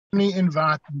only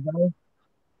inviting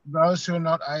those who are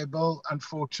not able.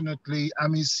 Unfortunately,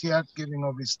 Ami's here giving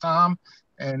of his time,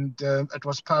 and it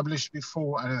was published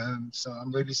before, so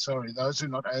I'm really sorry. Those who are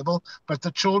not able, but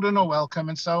the children are welcome,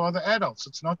 and so are the adults.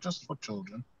 It's not just for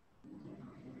children.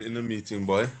 In the meeting,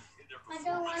 boy. I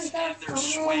don't want that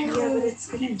phone. Yeah, but it's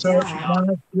gonna So die.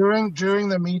 during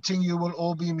the meeting, you will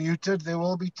all be muted. There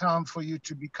will be time for you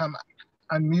to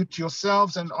unmute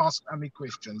yourselves and ask Ami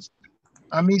questions.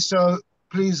 Ami, so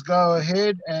please go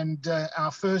ahead, and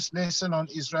our first lesson on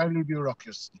Israeli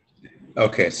bureaucracy.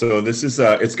 Okay, so this is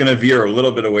it's going to veer a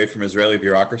little bit away from Israeli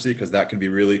bureaucracy because that can be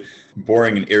really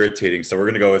boring and irritating. So we're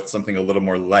going to go with something a little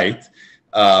more light.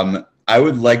 I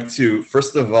would like to,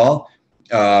 first of all,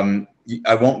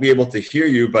 I won't be able to hear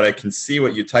you, but I can see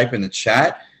what you type in the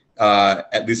chat,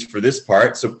 at least for this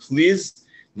part. So please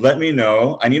let me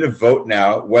know. I need a vote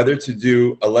now whether to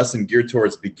do a lesson geared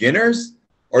towards beginners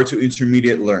or to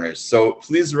intermediate learners. So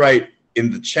please write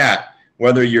in the chat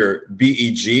whether you're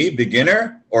BEG,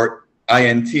 beginner, or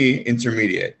INT,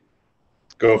 intermediate.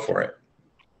 Go for it.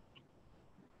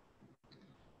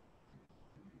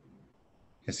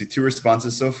 I see 2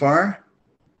 responses so far.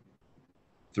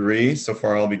 3 so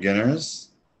far, all beginners.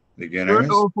 Beginners.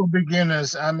 They're all for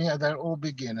beginners. Ami, they're all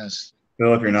beginners.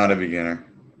 Philip, you're not a beginner.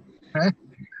 Okay?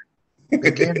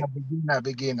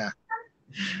 Beginner.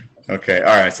 Okay,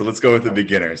 all right, so let's go with the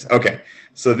beginners. Okay,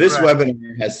 so this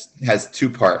webinar has 2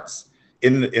 parts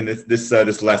in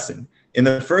this lesson. In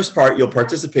the first part, you'll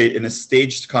participate in a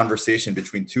staged conversation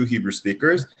between 2 Hebrew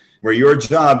speakers where your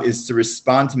job is to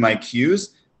respond to my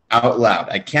cues out loud.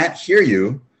 I can't hear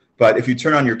you, but if you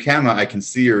turn on your camera, I can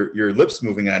see your lips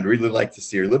moving, and I'd really like to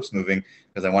see your lips moving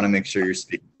because I want to make sure you're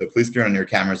speaking. So please turn on your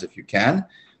cameras if you can,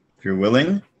 if you're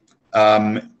willing.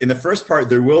 In the first part,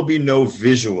 there will be no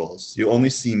visuals. You'll only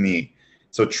see me.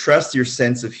 So trust your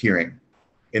sense of hearing.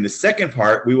 In the second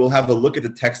part, we will have a look at the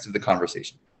text of the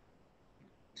conversation.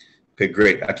 Okay,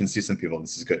 great. I can see some people.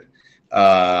 This is good.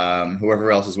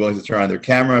 Whoever else is willing to turn on their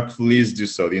camera, please do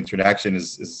so. The interaction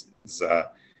is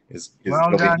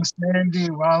well done, Sandy.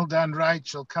 Well done,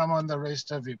 Rachel. Come on, the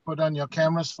rest of you. Put on your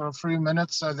cameras for a few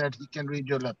minutes so that he can read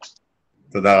your lips.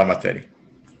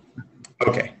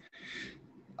 Okay.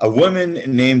 A woman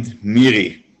named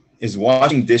Miri is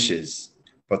washing dishes,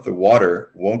 but the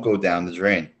water won't go down the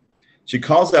drain. She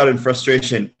calls out in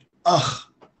frustration, ugh.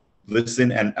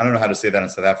 Listen, and I don't know how to say that in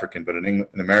South African, but in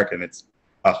American, it's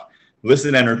ugh.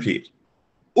 Listen and repeat.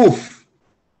 Oof.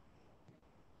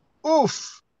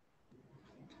 Oof.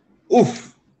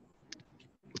 Oof.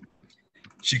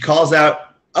 She calls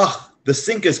out, ugh, the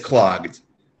sink is clogged.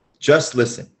 Just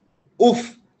listen.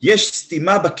 Oof, yesh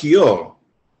stima bakior.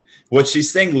 What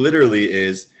she's saying literally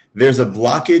is, there's a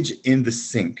blockage in the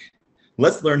sink.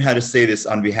 Let's learn how to say this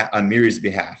on Miri's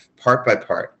behalf, part by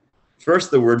part.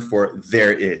 First, the word for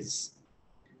there is.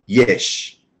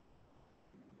 Yesh.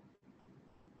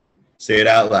 Say it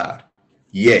out loud.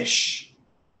 Yesh.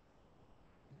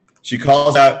 She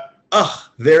calls out, ugh,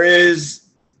 there is.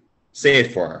 Say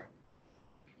it for her.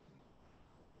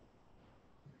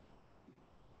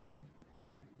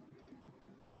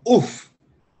 Oof.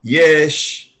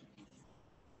 Yesh.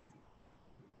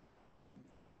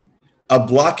 A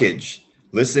blockage.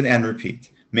 Listen and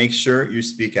repeat. Make sure you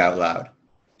speak out loud.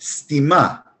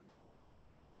 Stima.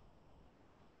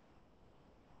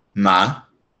 Ma.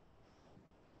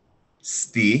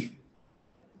 Sti.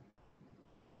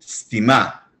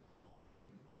 Stima.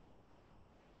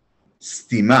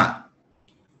 Stima.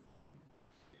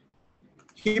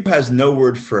 Hebrew has no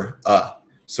word for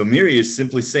So Miri is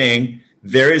simply saying,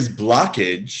 there is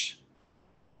blockage.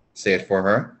 Say it for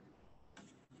her.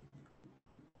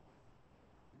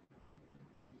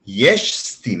 Yesh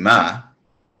stima.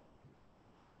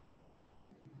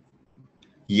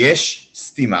 Yesh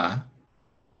stima.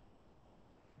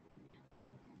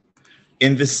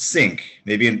 In the sink,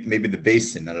 maybe the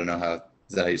basin. I don't know how,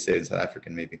 is that how you say it in South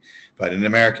African, maybe. But in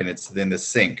American, it's in the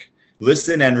sink.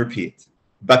 Listen and repeat.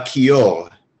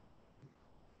 Bakior.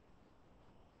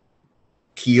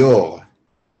 Kior.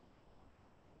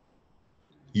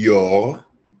 Yor.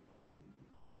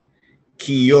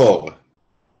 Kior.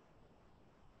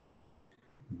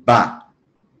 Ba.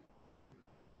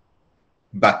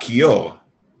 Bakior.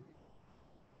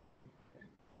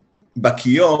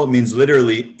 Bakior means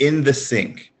literally in the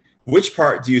sink. Which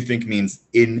part do you think means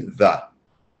in the?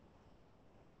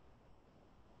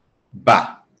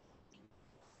 Ba.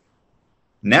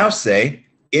 Now say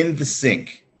in the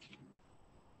sink.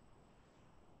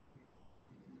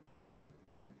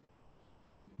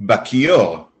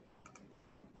 Bakior.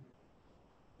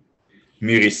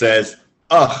 Miri says,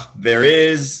 ugh, there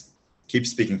is. Keep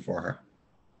speaking for her.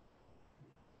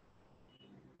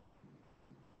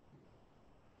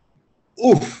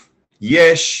 Oof.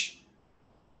 Yesh.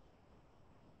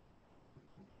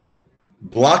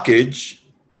 Blockage.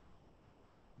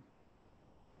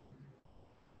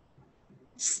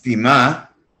 Stima.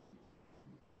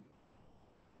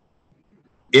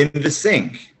 In the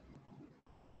sink.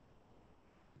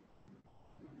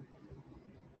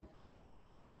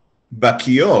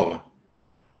 Bakior.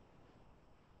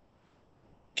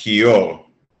 Kior.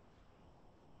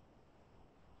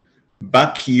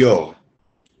 Bakior.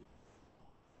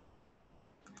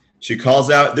 She calls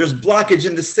out, there's blockage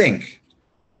in the sink.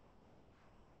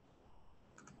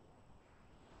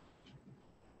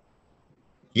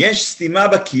 Yesh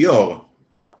stima bakior.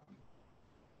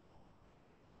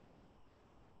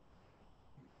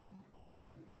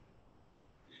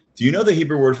 Do you know the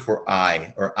Hebrew word for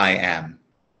I or I am?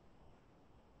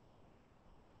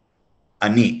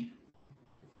 Ani.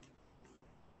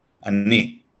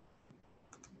 Ani.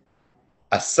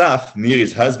 Asaf,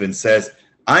 Miri's husband, says,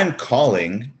 I'm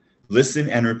calling, listen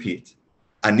and repeat.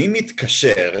 Ani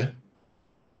mitkasher.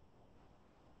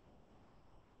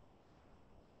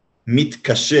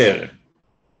 Mitkasher.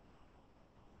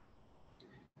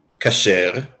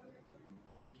 Kasher.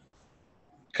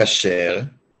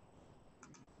 Kasher.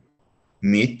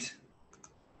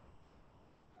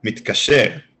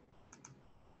 Mitkasher.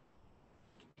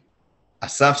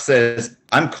 Asaf says,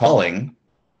 I'm calling.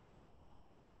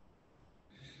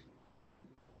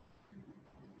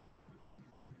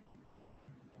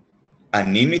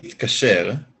 Ani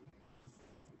mitkasher.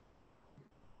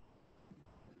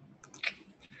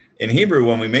 In Hebrew,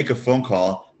 when we make a phone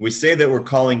call, we say that we're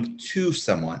calling to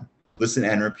someone. Listen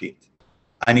and repeat.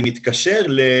 Ani mitkasher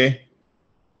le.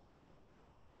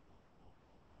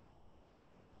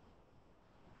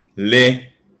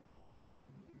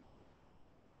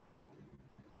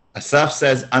 Asaf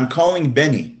says, I'm calling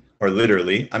Benny, or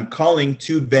literally, I'm calling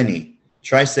to Benny.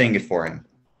 Try saying it for him.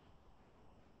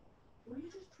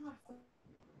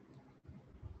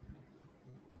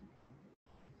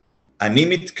 אני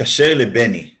מתקשר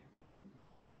לבני.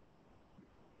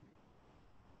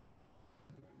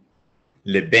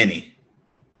 לבני.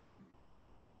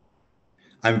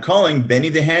 I'm calling Benny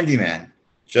the handyman.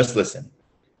 Just listen.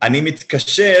 אני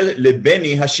מתקשר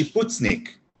לבני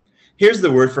השיפוצניק. Here's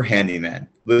the word for handyman.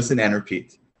 Listen and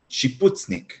repeat.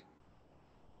 שיפוצניק.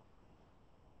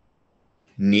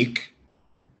 ניק.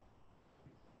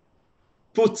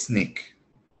 פוצניק.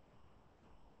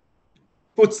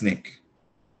 פוצניק.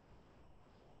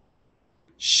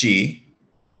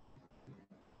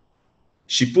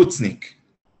 Shiputznik.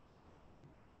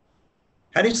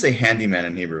 How do you say handyman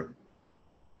in Hebrew?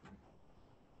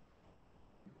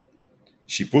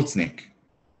 Shiputznik.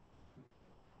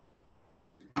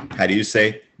 How do you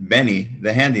say Benny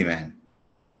the handyman?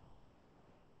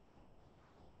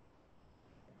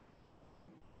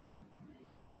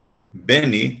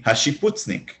 Benny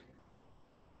hashiputznik.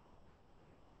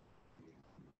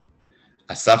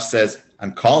 Asaf says,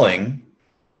 I'm calling.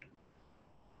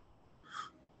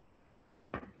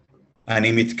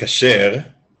 אני מתקשר.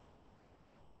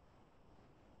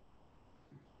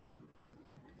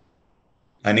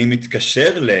 אני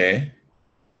מתקשר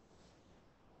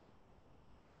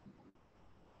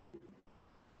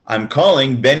I'm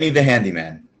calling Benny the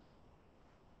handyman.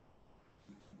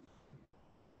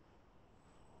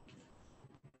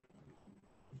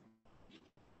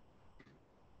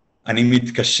 אני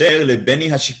מתקשר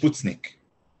לבני השיפוצניק.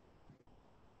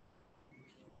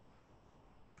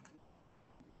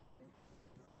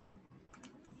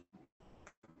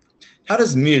 How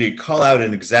does Miri call out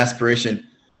in exasperation,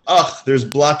 ugh, there's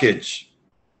blockage?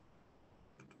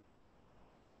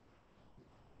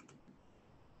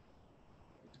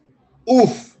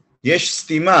 Oof, yesh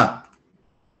stima.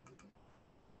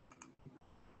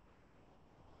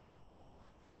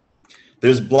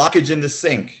 There's blockage in the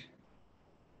sink.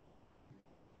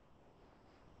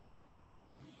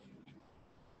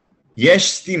 Yesh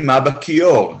stima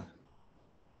bakior.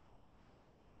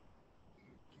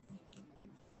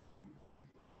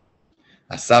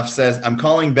 Asaf says, I'm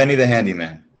calling Benny the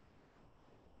handyman.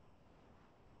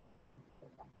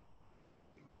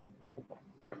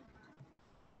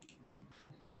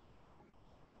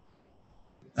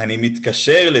 אני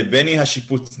מתקשר לבני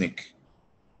השיפוצניק.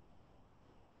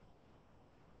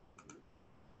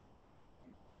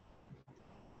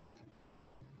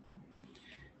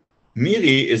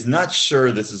 Miri is not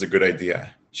sure this is a good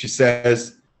idea. She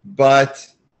says, but,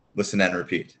 listen and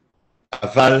repeat.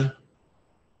 אבל,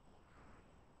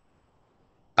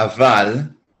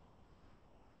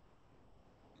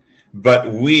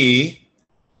 but we,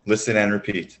 listen and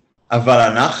repeat. אבל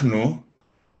אנחנו,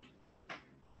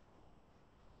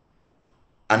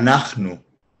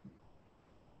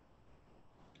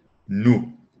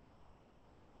 Nu.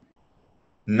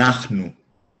 Nachnu.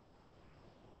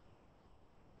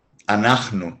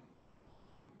 Anachnu.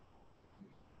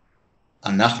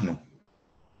 Anachnu.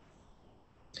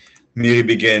 Miri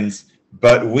begins,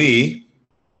 but we.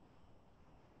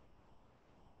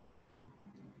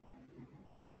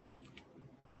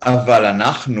 Aval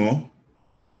anachnu.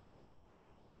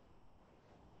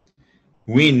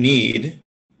 We need.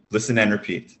 Listen and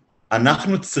repeat.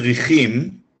 Anachnu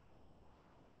tzrichim.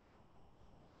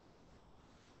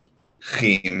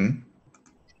 Chim.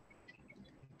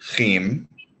 Chim.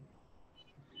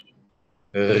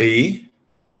 Ri.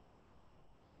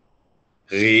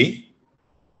 Ri.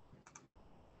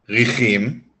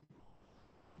 Richim.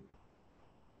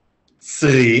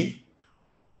 Tzri.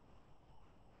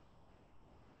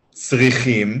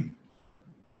 Tzrichim.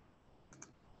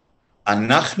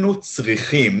 Anachnu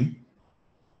tzrichim.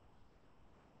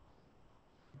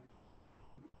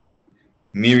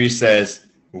 Miri says,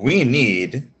 we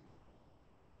need.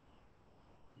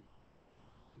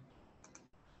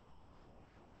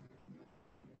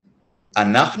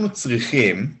 אנחנו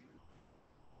צריכים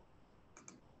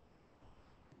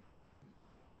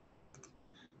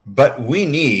but we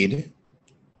need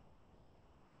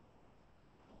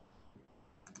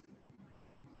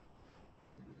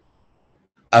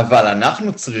אבל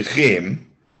אנחנו צריכים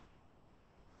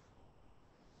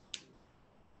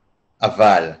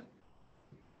אבל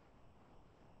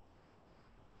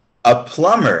a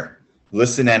plumber,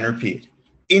 listen and repeat,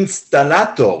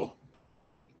 instalator,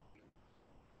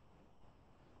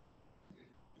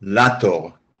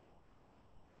 lator,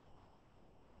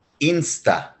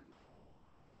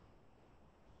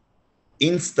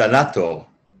 installator.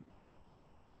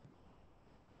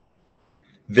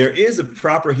 There is a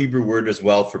proper Hebrew word as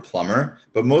well for plumber,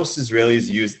 but most Israelis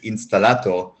use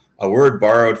installato, a word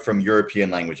borrowed from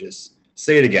European languages.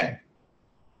 Say it again.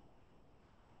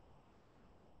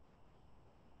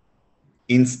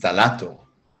 Installato.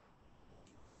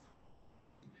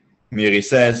 Miri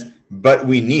says, but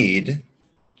we need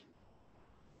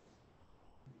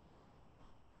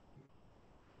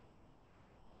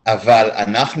אבל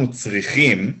אנחנו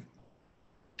צריכים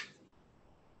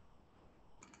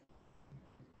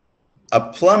a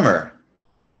plumber,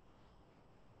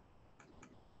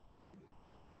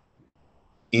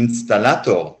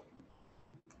 installator.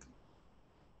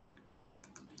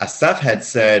 Asaf had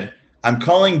said, I'm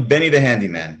calling Benny the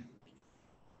handyman.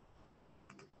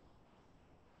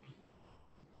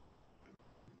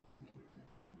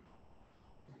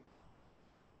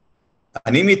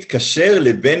 אני מתקשר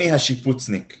לבני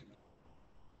השיפוצניק.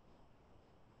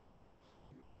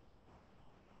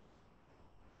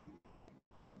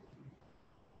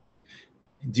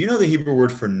 Do you know the Hebrew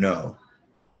word for no?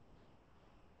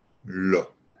 Lo.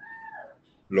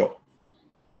 Lo.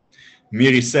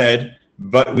 Miri said,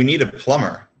 but we need a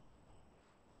plumber.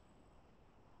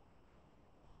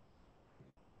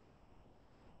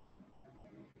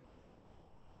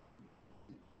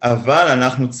 אבל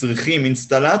אנחנו צריכים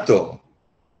אינסטלטור.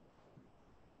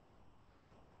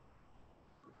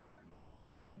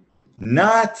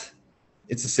 Not,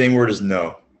 it's the same word as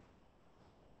no.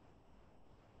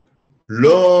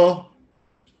 Lo,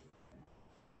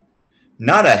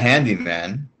 not a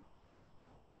handyman.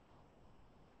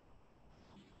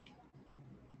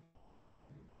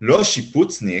 Lo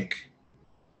shiputznik.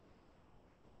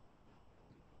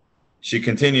 She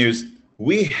continues,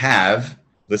 we have,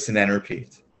 listen and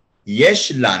repeat.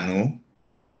 Yesh lanu,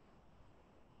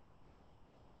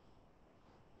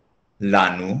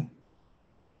 lanu,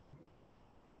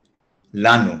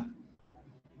 lanu.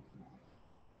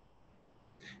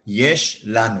 Yesh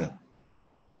lanu.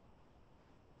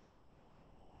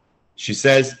 She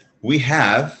says, we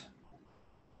have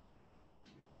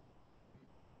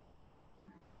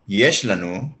yesh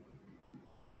lanu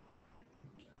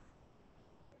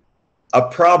a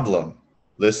problem.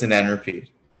 Listen and repeat.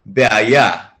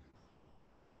 Be'aya.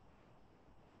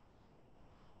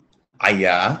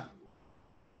 Aya.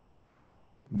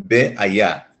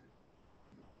 Be'aya.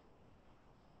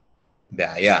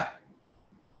 Be'aya.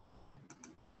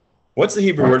 What's the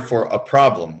Hebrew word for a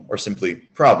problem, or simply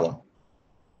problem?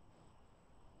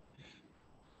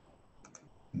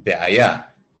 Be'aya.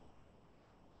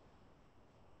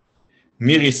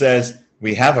 Miri says,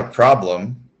 we have a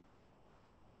problem.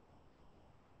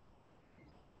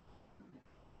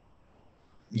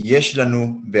 Yesh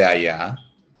lanu be'aya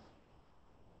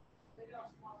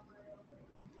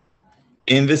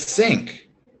in the sink.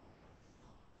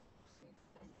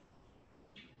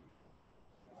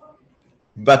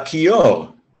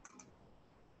 Bakior.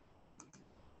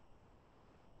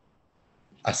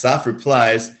 Asaf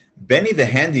replies, Benny the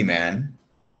handyman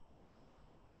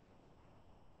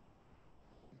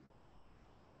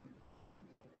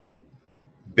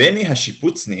Beni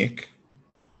Hashiputznik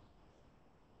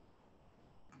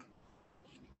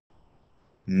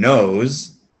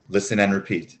knows, listen and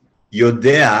repeat.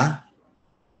 Yodea,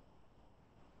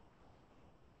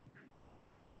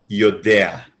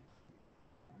 Yodea.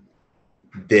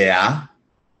 Dea,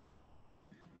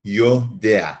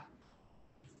 Yodea.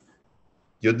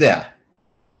 Yodea.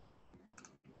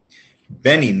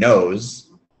 Benny knows.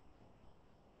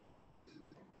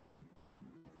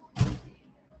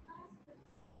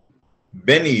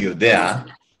 Benny Yodea.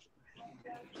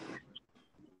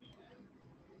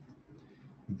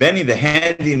 Benny the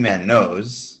handyman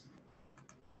knows.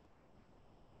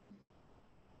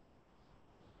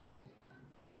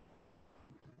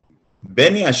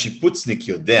 Benny Hashiputznik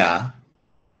Yodea.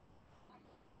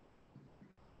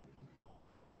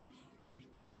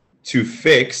 To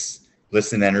fix,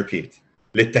 listen and repeat.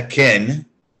 Letaken,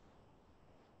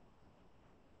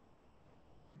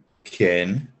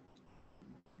 ken,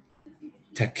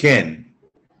 taken,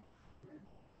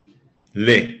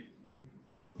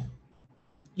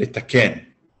 letaken.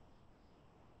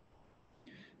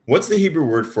 What's the Hebrew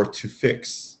word for to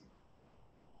fix?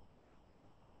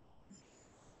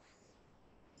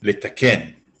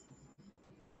 Letaken.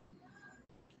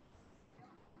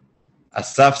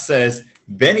 Asaf says,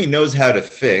 Benny knows how to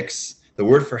fix. The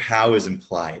word for how is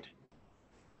implied.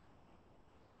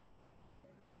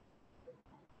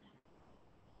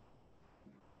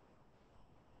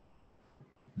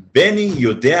 Benny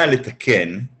yodea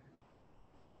letaken.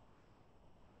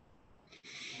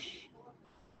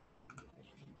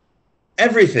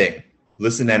 Everything.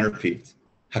 Listen and repeat.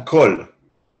 Hakol.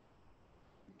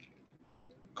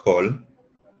 Kol.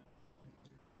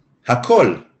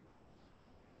 Hakol.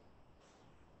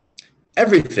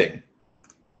 Everything.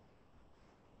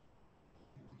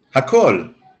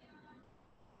 Hakol.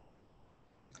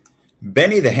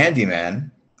 Benny the handyman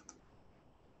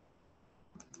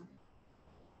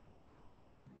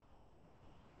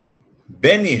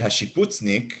Benny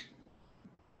Hashiputznik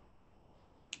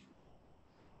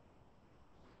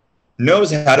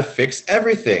knows how to fix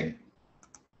everything.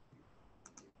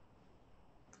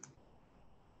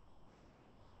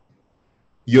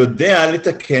 Yodea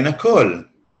letaken hakol.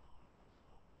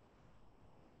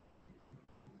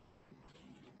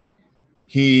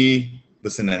 He,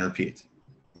 listen and repeat.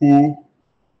 Who?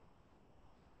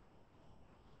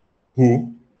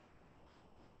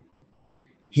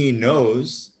 He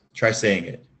knows, try saying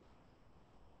it.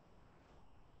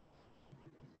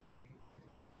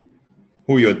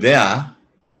 Hu yodea,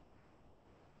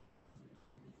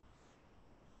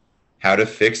 how to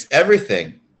fix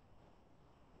everything.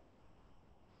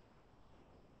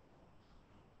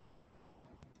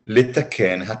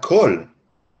 Litaken hakol.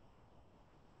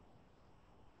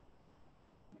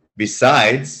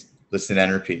 Besides, listen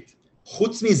and repeat.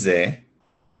 Chutz mizeh,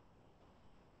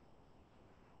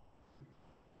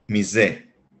 mizeh,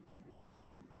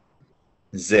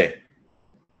 ze,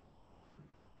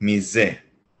 mizeh,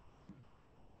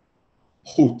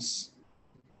 chutz,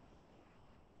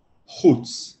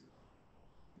 chutz,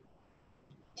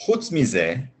 chutz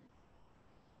mizeh.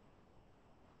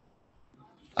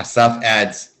 Asaf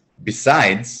adds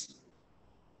besides.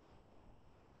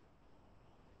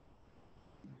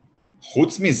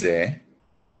 Chutz mizeh,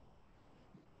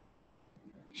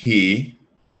 he,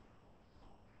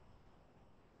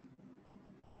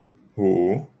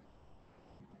 who,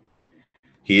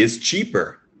 he is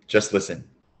cheaper. Just listen.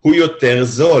 Hu yoter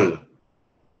zol.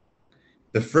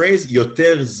 The phrase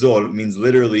yoter zol means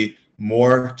literally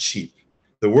more cheap.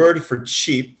 The word for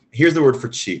cheap, here's the word for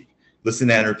cheap. Listen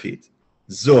and repeat.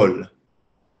 Zol.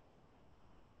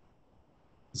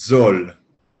 Zol.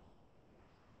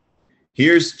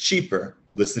 Here's cheaper.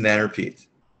 Listen and repeat.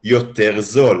 Yoter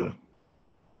zol.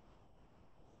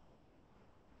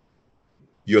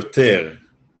 Yoter.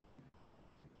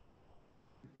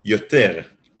 Yoter.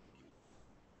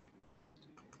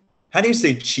 How do you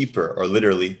say cheaper or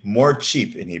literally more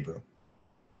cheap in Hebrew?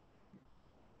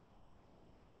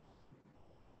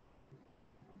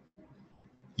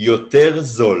 Yoter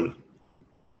zol.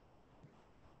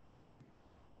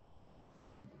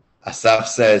 Asaf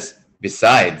says,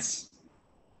 besides.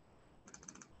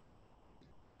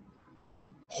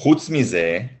 Chutz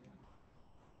mizeh,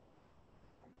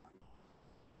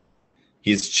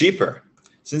 he's cheaper.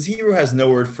 Since Hebrew has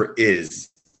no word for is,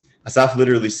 Asaf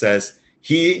literally says,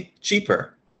 he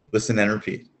cheaper. Listen and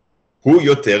repeat. Hu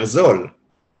yoter zol.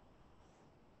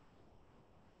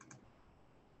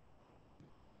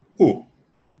 Hu.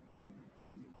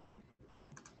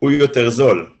 Hu yoter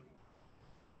zol.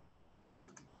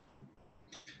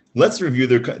 Let's review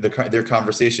their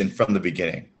conversation from the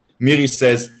beginning. Miri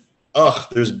says, Ugh,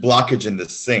 there's blockage in the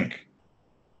sink.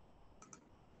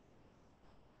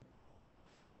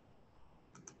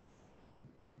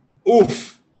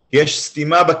 Oof, יש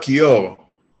סתימה בכיור.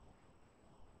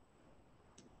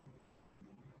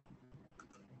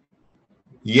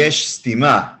 יש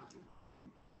סתימה.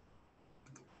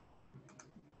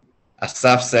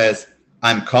 Asaf says,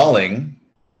 I'm calling.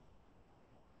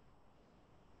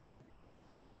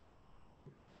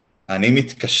 אני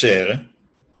מתקשר.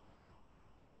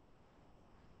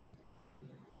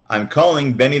 I'm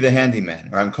calling Benny the handyman,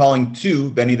 or I'm calling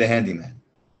to Benny the handyman.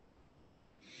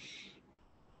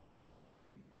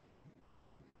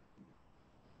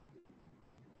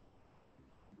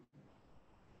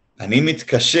 אני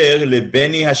מתקשר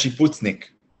לבני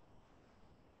השיפוצניק.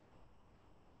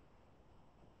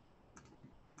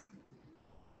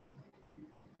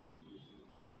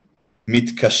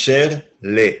 מתקשר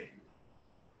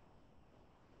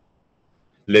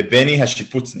לבני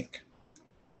השיפוצניק.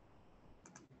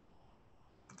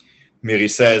 Miri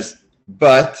says,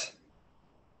 but,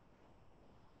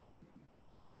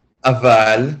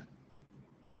 אבל,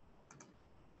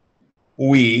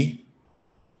 we,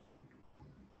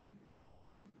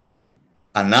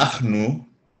 אנחנו,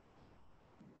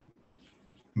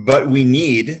 but we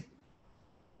need,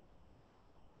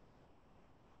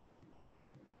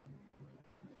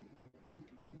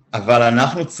 אבל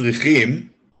אנחנו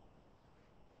צריכים,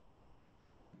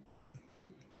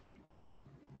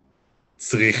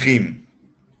 צריכים.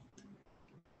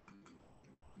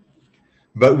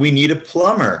 But we need a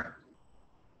plumber.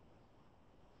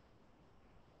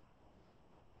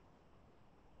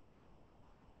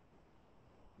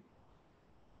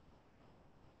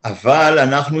 אבל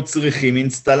אנחנו צריכים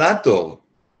אינסטלטור.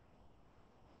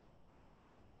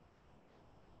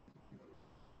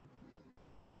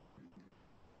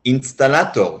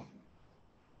 אינסטלטור.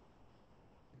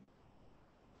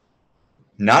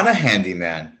 Not a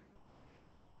handyman.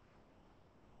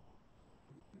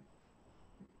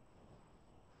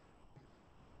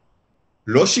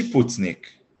 לא שיפוצניק.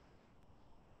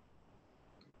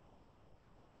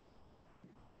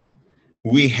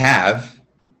 We have,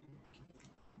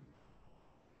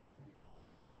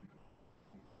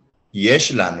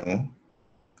 יש לנו,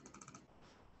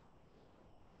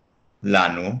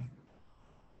 לנו,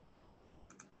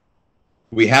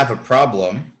 we have a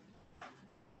problem,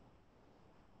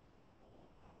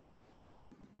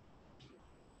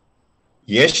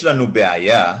 יש לנו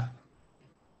בעיה,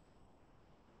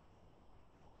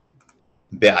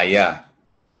 בעיה,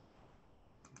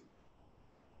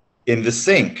 in the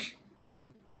sink,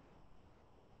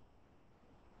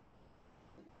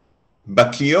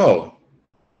 בכיור.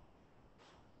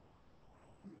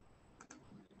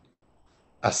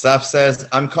 Asaf says,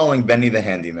 I'm calling Benny the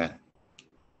handyman.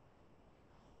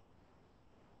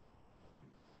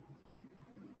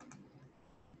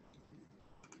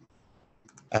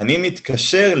 אני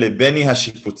מתקשר לבני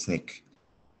השיפוצניק.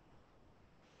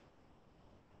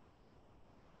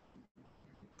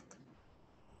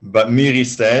 But Miri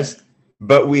says,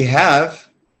 but we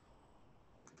have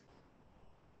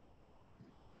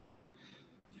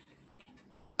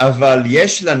אבל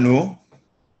יש לנו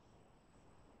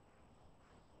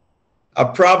a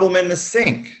problem in the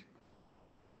sink.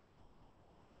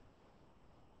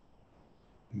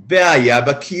 בעיה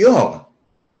בכיור.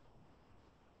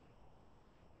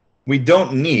 We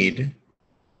don't need,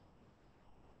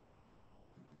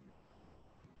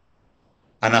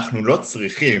 אנחנו לא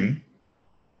צריכים,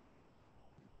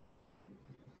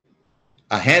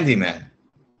 a handyman,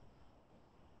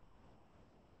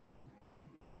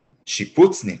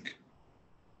 שיפוצניק.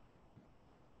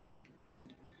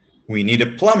 We need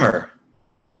a plumber.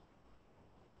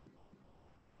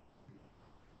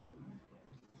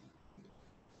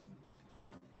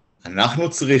 אנחנו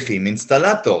צריכים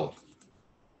אינסטלטור.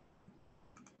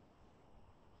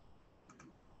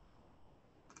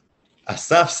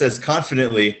 Asaf says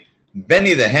confidently,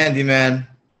 Benny the handyman,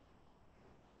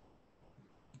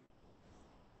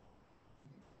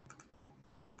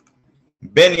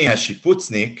 Benny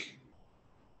השיפוצניק,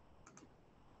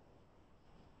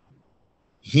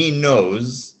 he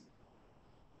knows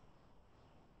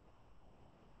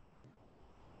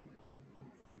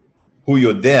הוא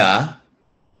יודע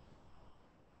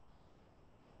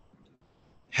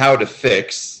how to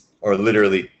fix, or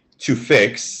literally to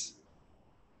fix,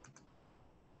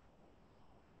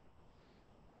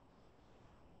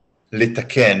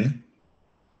 לתקן,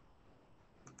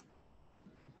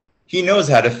 he knows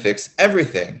how to fix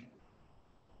everything.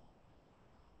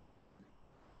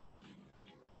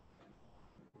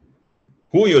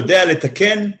 הוא יודע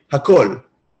לתקן הכל.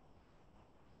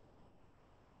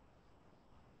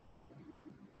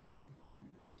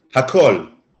 Hakol.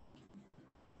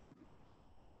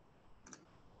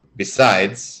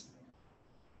 Besides,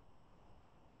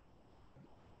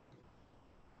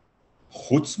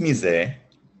 chutz mizeh,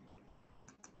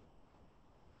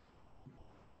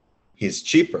 he's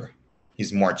cheaper.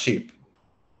 He's more cheap.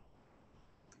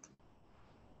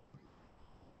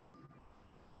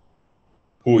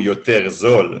 Hu yoter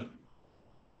zol.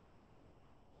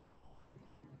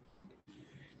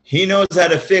 He knows how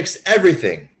to fix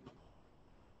everything.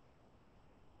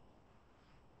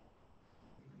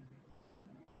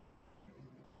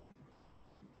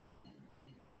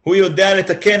 הוא יודע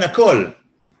לתקן הכל.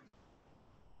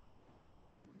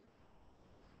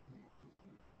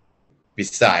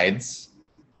 Besides,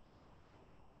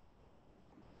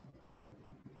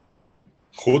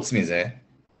 חוץ מזה,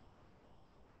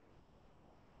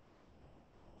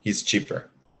 he's cheaper.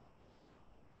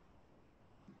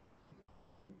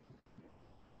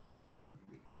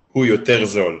 הוא יותר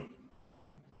זול.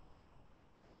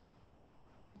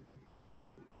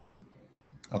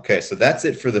 Okay, so that's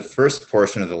it for the first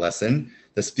portion of the lesson,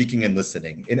 the speaking and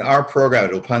listening. In our program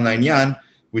at Ulpan Lanyan,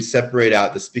 we separate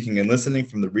out the speaking and listening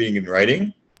from the reading and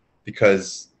writing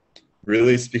because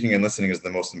really speaking and listening is the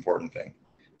most important thing.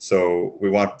 So we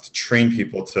want to train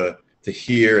people to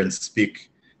hear and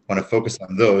speak, want to focus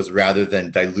on those rather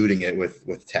than diluting it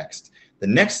with text. The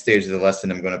next stage of the lesson,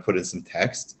 I'm going to put in some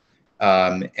text.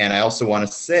 And I also want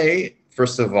to say,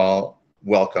 first of all,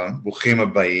 welcome, Buchim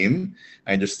Habayim.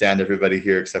 I understand everybody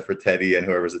here except for Teddy and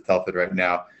whoever's at Telford right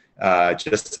now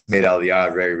just made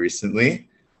Aliyah very recently,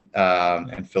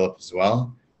 and Philip as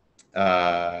well.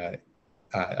 As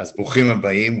Buchim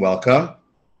Habayim, welcome.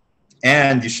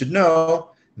 And you should know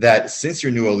that since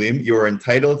you're new Olim, you are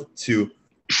entitled to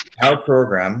our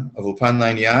program of Ulpan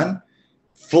Lanyan,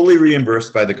 fully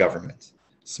reimbursed by the government.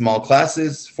 Small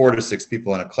classes, 4 to 6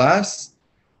 people in a class,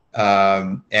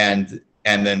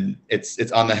 and then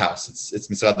it's on the house. It's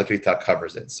Misrad Krita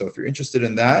covers it. So if you're interested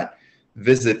in that,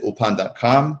 visit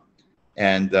ulpan.com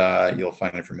and you'll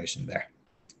find information there.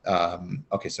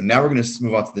 Okay, so now we're going to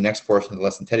move on to the next portion of the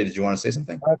lesson. Teddy, did you want to say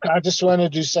something? I just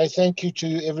wanted to say thank you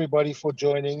to everybody for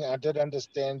joining. I did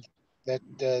understand that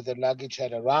the luggage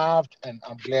had arrived, and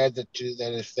I'm glad that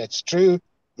if that's true,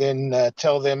 then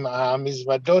tell them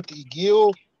Mizvadot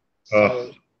Igil.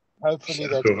 So hopefully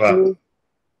that's true.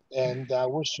 And I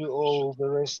wish you all the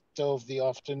rest of the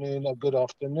afternoon a good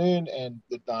afternoon and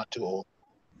goodbye to all.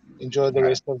 Enjoy the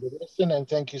rest of the lesson, and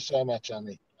thank you so much,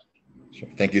 Ami. Sure.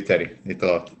 Thank you, Teddy.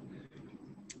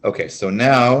 Okay, so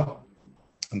now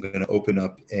I'm going to open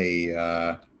up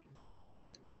I'm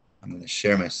going to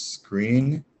share my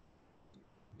screen.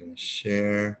 I'm going to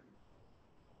share.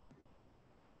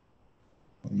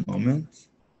 One moment.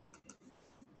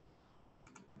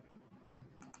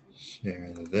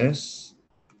 Share this.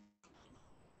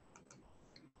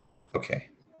 Okay.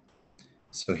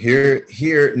 So here's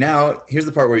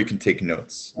the part where you can take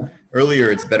notes.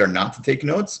 Earlier, it's better not to take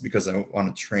notes because I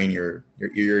want to train your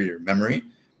ear, your memory.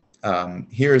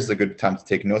 Here is a good time to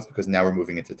take notes because now we're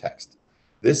moving into text.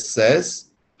 This says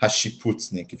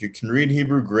Hashiputznik. If you can read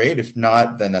Hebrew, great. If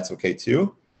not, then that's okay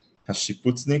too.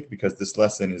 Hashiputznik, because this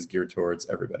lesson is geared towards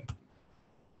everybody.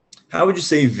 How would you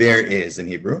say there is in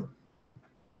Hebrew?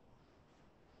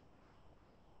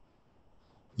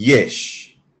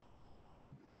 Yesh.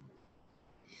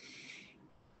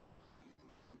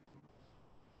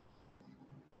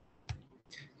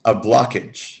 A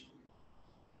blockage.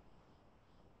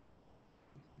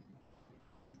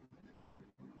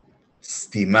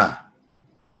 Stima.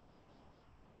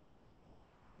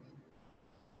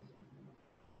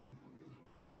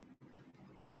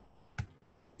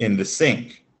 In the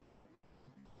sink.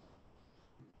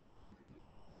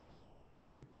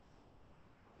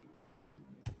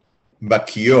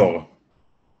 Bakior.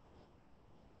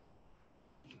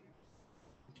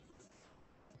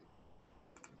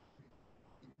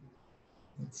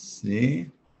 Let's see.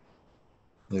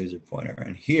 Laser pointer.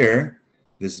 And here,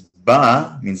 this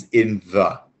ba means in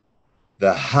the.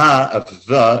 The ha of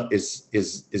the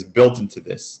is built into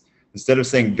this. Instead of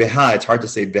saying beha, it's hard to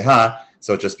say beha,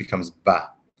 so it just becomes ba.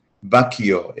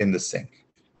 Bakio, in the sink.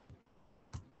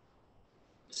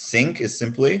 Sink is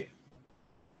simply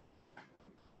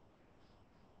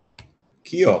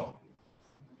kio.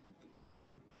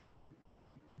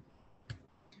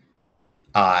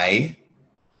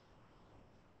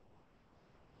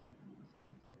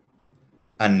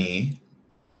 Ani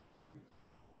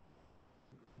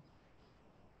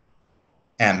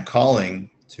am calling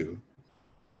to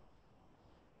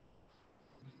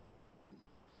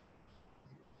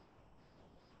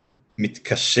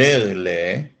מתקשר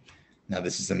ל, now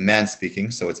this is a man speaking,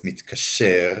 so it's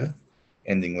מתקשר,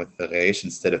 ending with the reish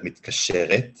instead of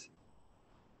mitkasheret.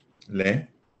 Le.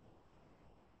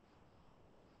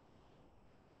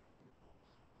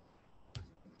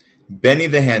 Benny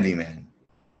the handyman.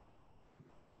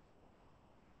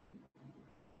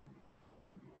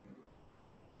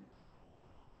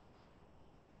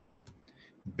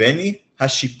 Benny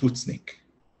hashiputznik.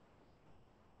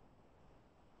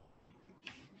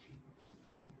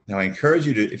 Now I encourage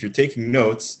you to, if you're taking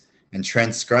notes and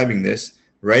transcribing this,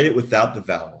 write it without the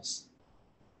vowels.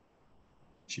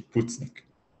 Shiputznik.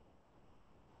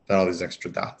 Without all these extra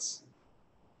dots.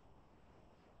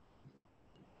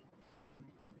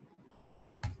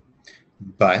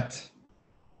 But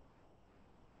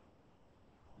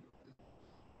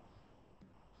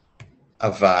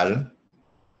aval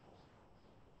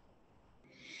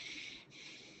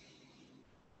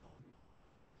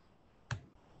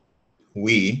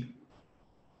we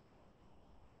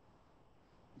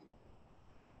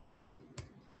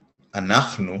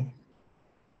אנחנו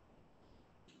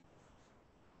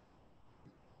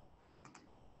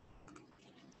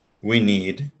we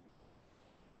need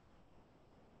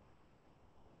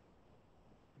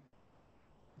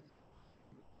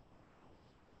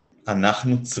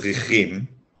אנחנו צריכים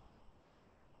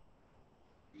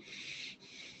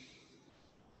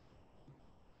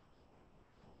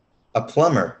a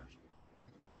plumber.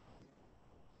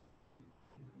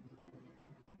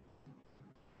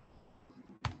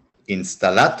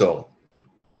 Instalator.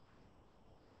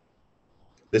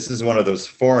 This is one of those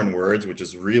foreign words which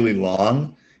is really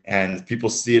long, and people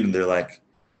see it and they're like,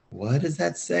 what does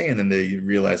that say? And then they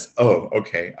realize, oh,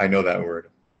 okay, I know that word.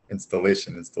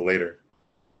 Installation, installator.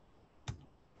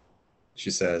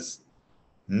 She says,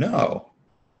 no.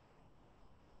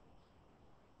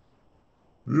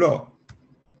 Lo.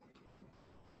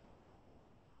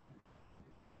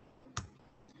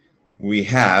 We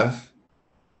have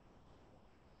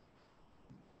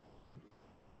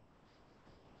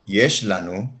יש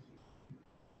לנו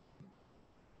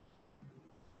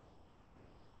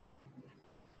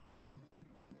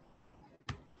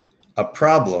a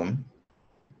problem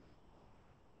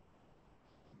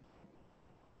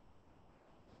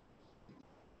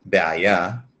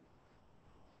בעיה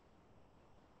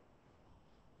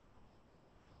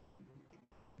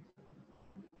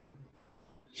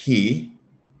היא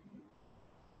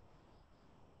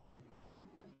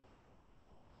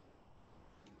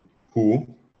הוא.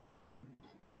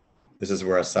 This is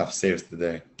where Asaf saves the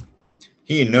day.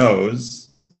 He knows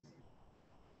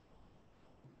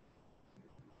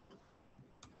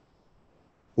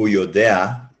הוא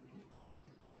יודע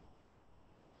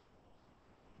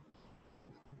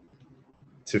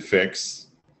to fix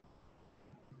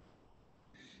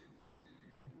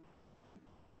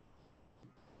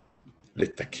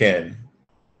לתקן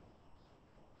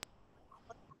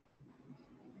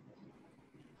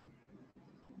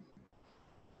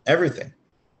everything.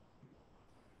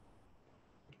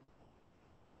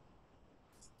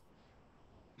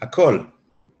 הכל.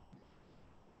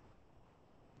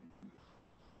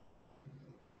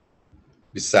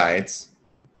 Besides,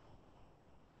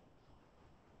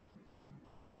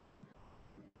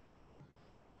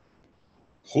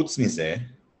 חוץ מזה,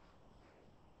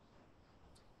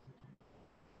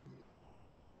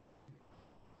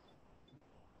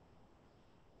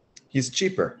 he's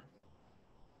cheaper.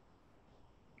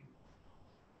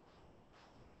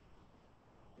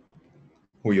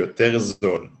 הוא יותר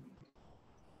זול.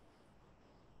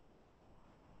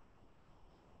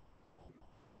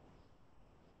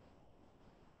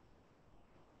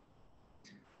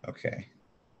 Okay.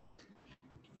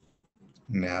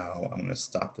 Now I'm going to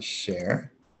stop the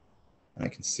share and I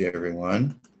can see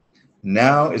everyone.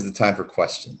 Now is the time for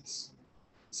questions.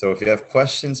 So if you have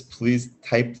questions, please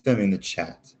type them in the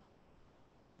chat.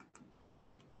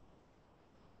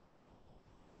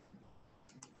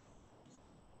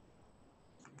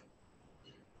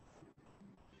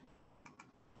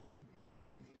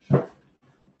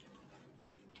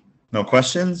 No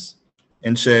questions?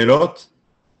 אין שאלות?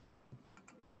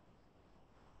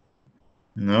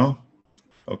 No?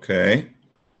 Okay.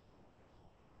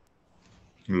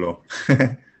 לא.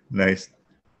 Nice.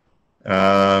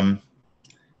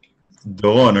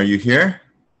 Doron, are you here?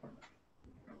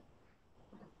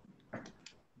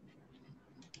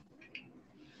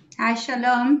 היי,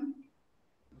 שלום.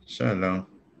 שלום.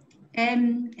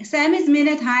 סם הזמין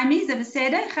את היימי, זה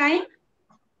בסדר, חיים?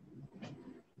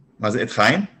 מה זה, את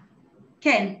חיים?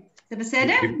 כן, זה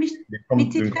בסדר?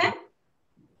 מצדכם?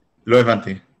 לא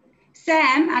הבנתי.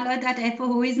 סם, אני לא יודעת איפה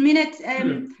הוא, הזמין את...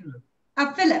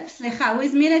 פיליפ, סליחה, הוא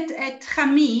הזמין את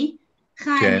חמי,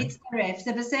 חיים להצטרף,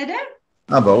 זה בסדר?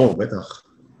 ברור, בטח.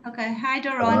 אוקיי, היי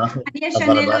דורון. אנחנו- אני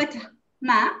אשנה לו את...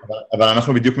 מה? אבל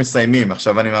אנחנו בדיוק מסיימים,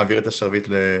 עכשיו אני מעביר את השרביט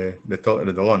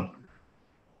לדורון.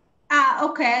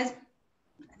 אוקיי, אז...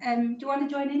 do you want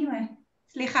to join anyway?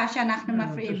 סליחה שאנחנו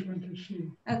מפריעים.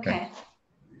 אוקיי.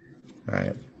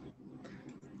 Alright.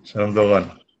 שלום דורון.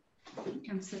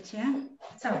 Come sit here.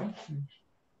 Sorry.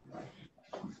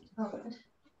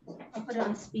 I'll put it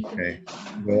on speaker. Okay.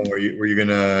 Well, were you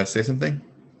gonna say something?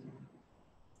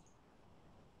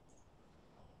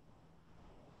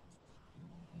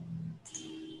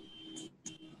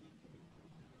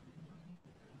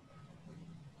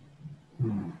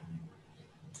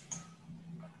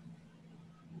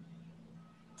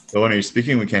 Doron, are you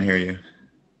speaking? We can't hear you.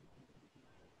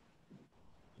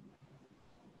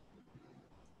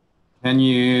 Can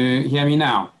you hear me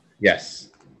now? Yes.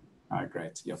 All right,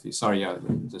 great. Yofi. Sorry, I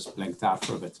just blinked out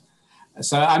for a bit.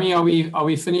 So, Ami, are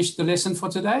we finished the lesson for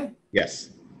today? Yes.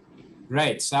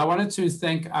 Great. So I wanted to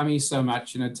thank Ami so much.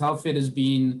 You know, Telfed has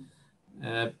been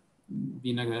a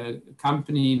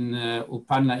company in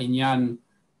Ulpan Inyan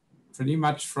pretty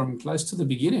much from close to the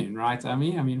beginning, right, Ami?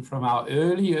 I mean, from our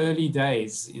early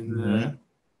days in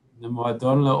the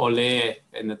Moadon Ole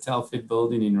in the Telfed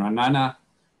building in Ranana.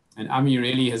 And Ami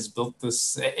really has built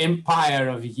this empire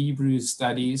of Hebrew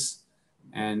studies.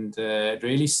 And it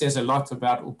really says a lot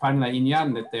about Ulpan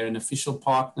Inyan, that they're an official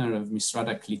partner of Misrad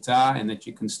HaKlita and that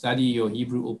you can study your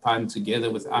Hebrew Ulpan together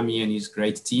with Ami and his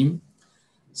great team.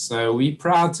 So we're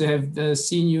proud to have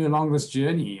seen you along this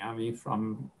journey, Ami,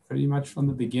 from pretty much from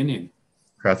the beginning.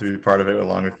 Proud to be part of it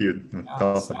along with you.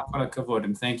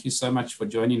 And thank you so much for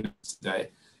joining us today.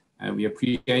 We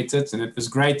appreciate it. And it was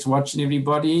great watching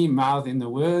everybody mouth in the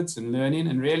words and learning.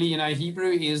 And really, you know,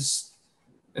 Hebrew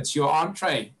it's your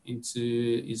entree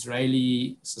into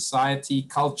Israeli society,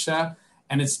 culture,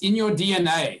 and it's in your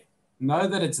DNA. Know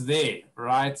that it's there,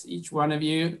 right? Each one of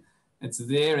you, it's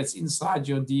there. It's inside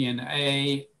your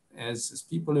DNA. As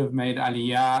people who have made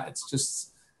Aliyah, it's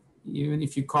just, even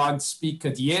if you can't speak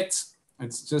it yet,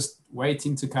 it's just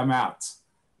waiting to come out.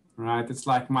 Right, it's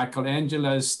like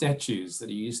Michelangelo's statues that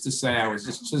he used to say, I was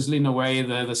just chiseling away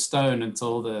the stone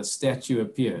until the statue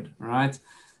appeared, right?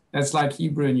 That's like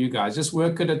Hebrew and you guys. Just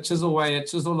work at it, chisel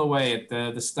away at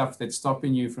the stuff that's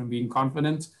stopping you from being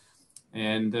confident.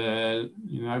 And,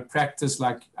 you know, practice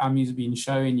like Ami's been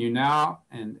showing you now,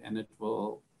 and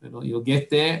you'll get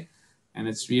there. And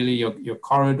it's really your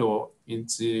corridor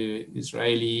into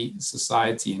Israeli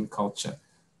society and culture.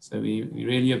 So we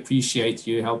really appreciate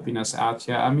you helping us out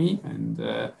here, Ami, and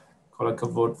kol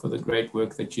hakavod for the great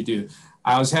work that you do.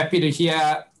 I was happy to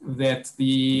hear that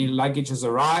the luggage has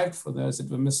arrived for those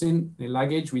that were missing their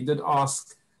luggage. We did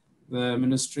ask the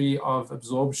Ministry of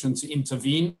Absorption to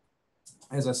intervene.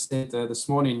 As I said this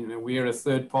morning, we're a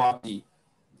third party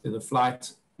to the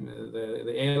flight.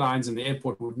 The airlines and the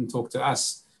airport wouldn't talk to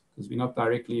us because we're not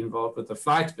directly involved with the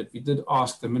flight, but we did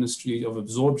ask the Ministry of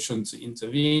Absorption to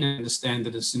intervene. I understand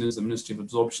that as soon as the Ministry of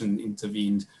Absorption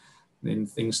intervened, then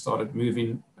things started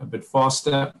moving a bit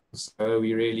faster. So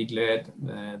we're really glad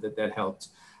that helped.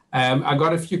 I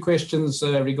got a few questions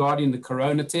regarding the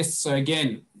corona tests. So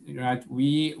again, right,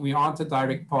 we aren't a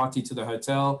direct party to the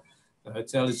hotel. The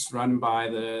hotel is run by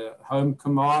the Home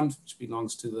Command, which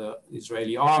belongs to the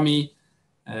Israeli Army.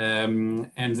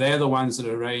 And they're the ones that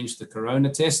arrange the corona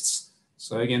tests.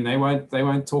 So again, they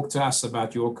won't talk to us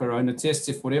about your corona tests.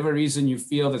 If for whatever reason you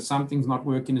feel that something's not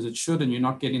working as it should and you're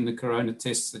not getting the corona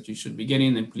tests that you should be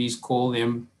getting, then please call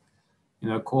them. You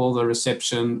know, call the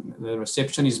reception. The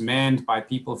reception is manned by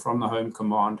people from the Home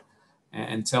Command,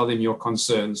 and tell them your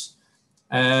concerns.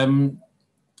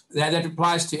 That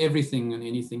applies to everything and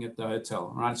anything at the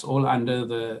hotel, right? It's all under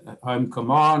the Home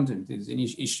Command, and if there's any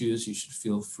issues, you should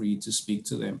feel free to speak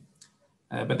to them.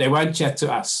 But they won't chat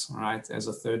to us, right, as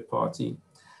a third party.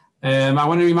 I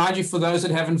want to remind you, for those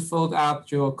that haven't filled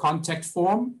out your contact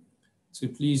form, to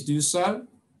please do so,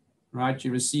 right?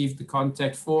 You received the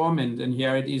contact form, and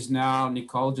here it is now.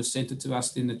 Nicole just sent it to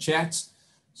us in the chat.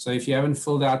 So if you haven't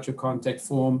filled out your contact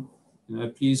form,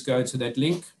 please go to that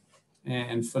link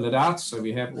and fill it out, so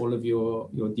we have all of your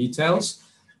details.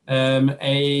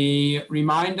 A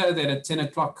reminder that at 10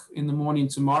 o'clock in the morning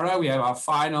tomorrow, we have our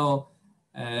final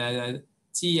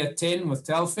tea at 10 with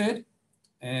Telfed,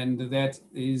 and that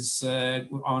is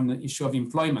on the issue of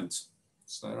employment.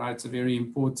 So, right, it's a very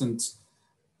important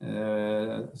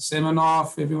seminar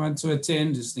for everyone to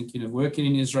attend, who's thinking of working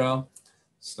in Israel.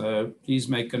 So please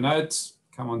make a note,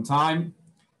 come on time.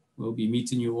 We'll be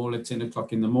meeting you all at 10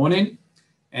 o'clock in the morning.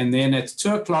 And then at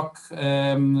 2 o'clock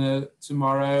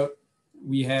tomorrow,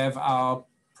 we have our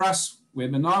PRUS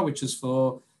webinar, which is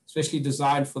especially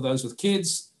designed for those with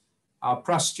kids. Our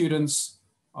PRUS students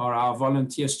are our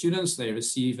volunteer students. They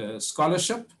receive a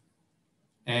scholarship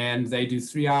and they do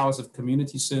 3 hours of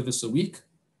community service a week.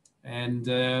 And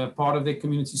part of their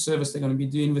community service they're going to be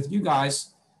doing with you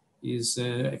guys is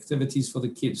activities for the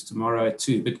kids tomorrow at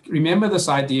 2. But remember this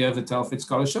idea of the Telford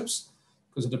scholarships,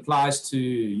 because it applies to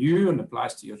you and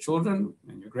applies to your children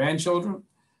and your grandchildren,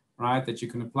 right? That you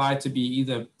can apply to be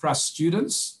either PRUS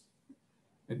students.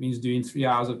 That means doing 3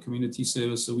 hours of community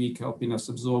service a week, helping us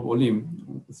absorb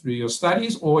Olim through your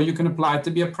studies, or you can apply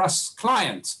to be a PRUS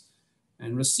client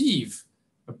and receive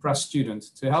a PRUS student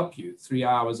to help you 3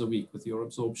 hours a week with your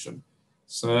absorption.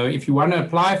 So if you want to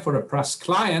apply for a PRUS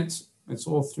client, it's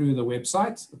all through the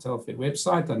website, the Telfed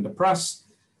website under PRUS.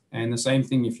 And the same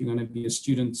thing, if you're going to be a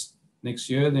student next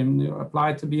year, then you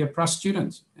apply to be a PRUS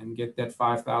student and get that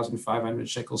 5,500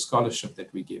 shekel scholarship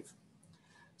that we give.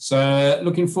 So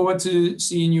looking forward to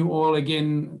seeing you all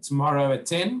again tomorrow at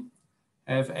 10.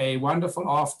 Have a wonderful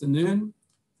afternoon.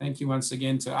 Thank you once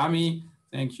again to Ami.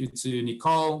 Thank you to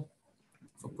Nicole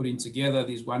for putting together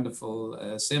these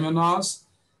wonderful seminars.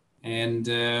 And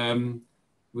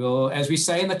we'll, as we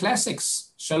say in the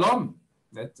classics, shalom.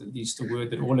 That's at least a word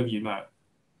that all of you know.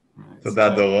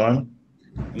 תודה דורון.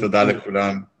 תודה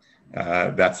לכולם.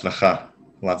 בהצלחה.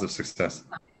 Lots of success.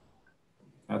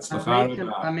 בהצלחה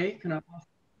רבה. Ami, can I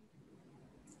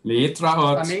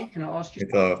להתראות. Ami, can I ask you?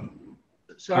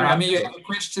 Sorry. Ami, you have a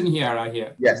question here, I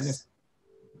hear. Yes.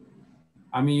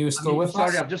 Ami, you still with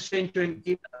sorry, us? I've just sent you an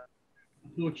email.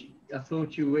 I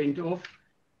thought you went off.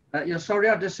 Yeah, sorry,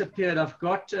 I disappeared. I've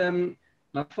got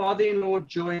my father-in-law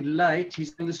joined late.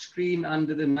 He's on the screen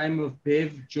under the name of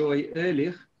Bev Joy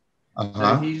Ehrlich.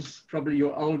 So he's probably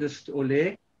your oldest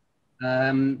Ole.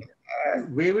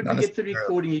 Where would we get the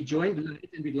recording? He joined late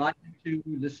and we'd like him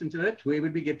to listen to it. Where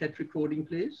would we get that recording,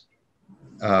 please?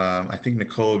 I think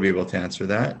Nicole will be able to answer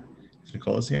that. If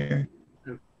Nicole is here.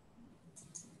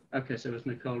 Okay, so it's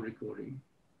Nicole recording.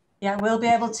 Yeah, we'll be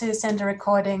able to send a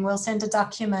recording. We'll send a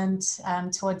document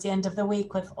towards the end of the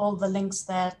week with all the links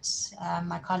that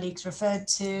my colleagues referred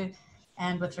to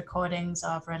and with recordings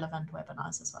of relevant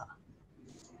webinars as well.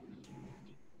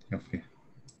 Okay.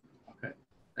 Okay,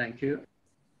 thank you.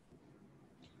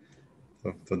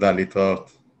 תודה,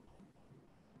 להתראות.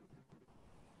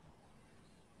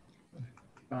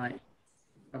 Bye.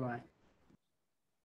 Bye-bye.